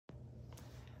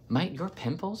Might your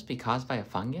pimples be caused by a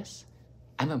fungus?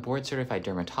 I'm a board-certified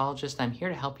dermatologist. I'm here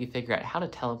to help you figure out how to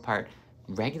tell apart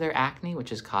regular acne,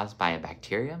 which is caused by a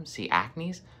bacterium, C.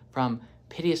 acnes, from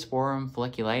pityrosporum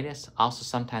folliculitis, also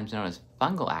sometimes known as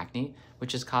fungal acne,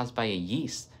 which is caused by a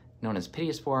yeast known as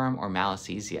pityrosporum or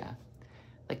malassezia.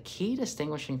 The key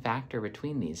distinguishing factor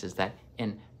between these is that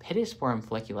in pityrosporum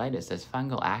folliculitis, as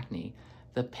fungal acne,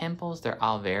 the pimples, they're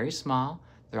all very small,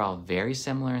 they're all very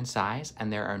similar in size,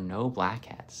 and there are no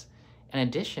blackheads. In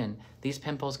addition, these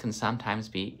pimples can sometimes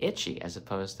be itchy as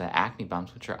opposed to acne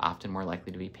bumps, which are often more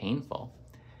likely to be painful.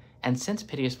 And since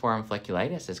pityrosporum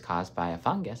folliculitis is caused by a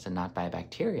fungus and not by a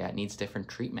bacteria, it needs different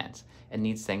treatments. It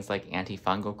needs things like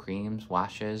antifungal creams,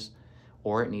 washes,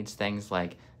 or it needs things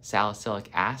like salicylic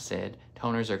acid,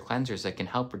 toners or cleansers that can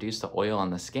help reduce the oil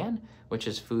on the skin, which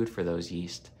is food for those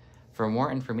yeast. For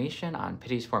more information on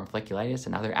pityrosporum folliculitis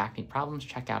and other acne problems,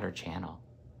 check out our channel.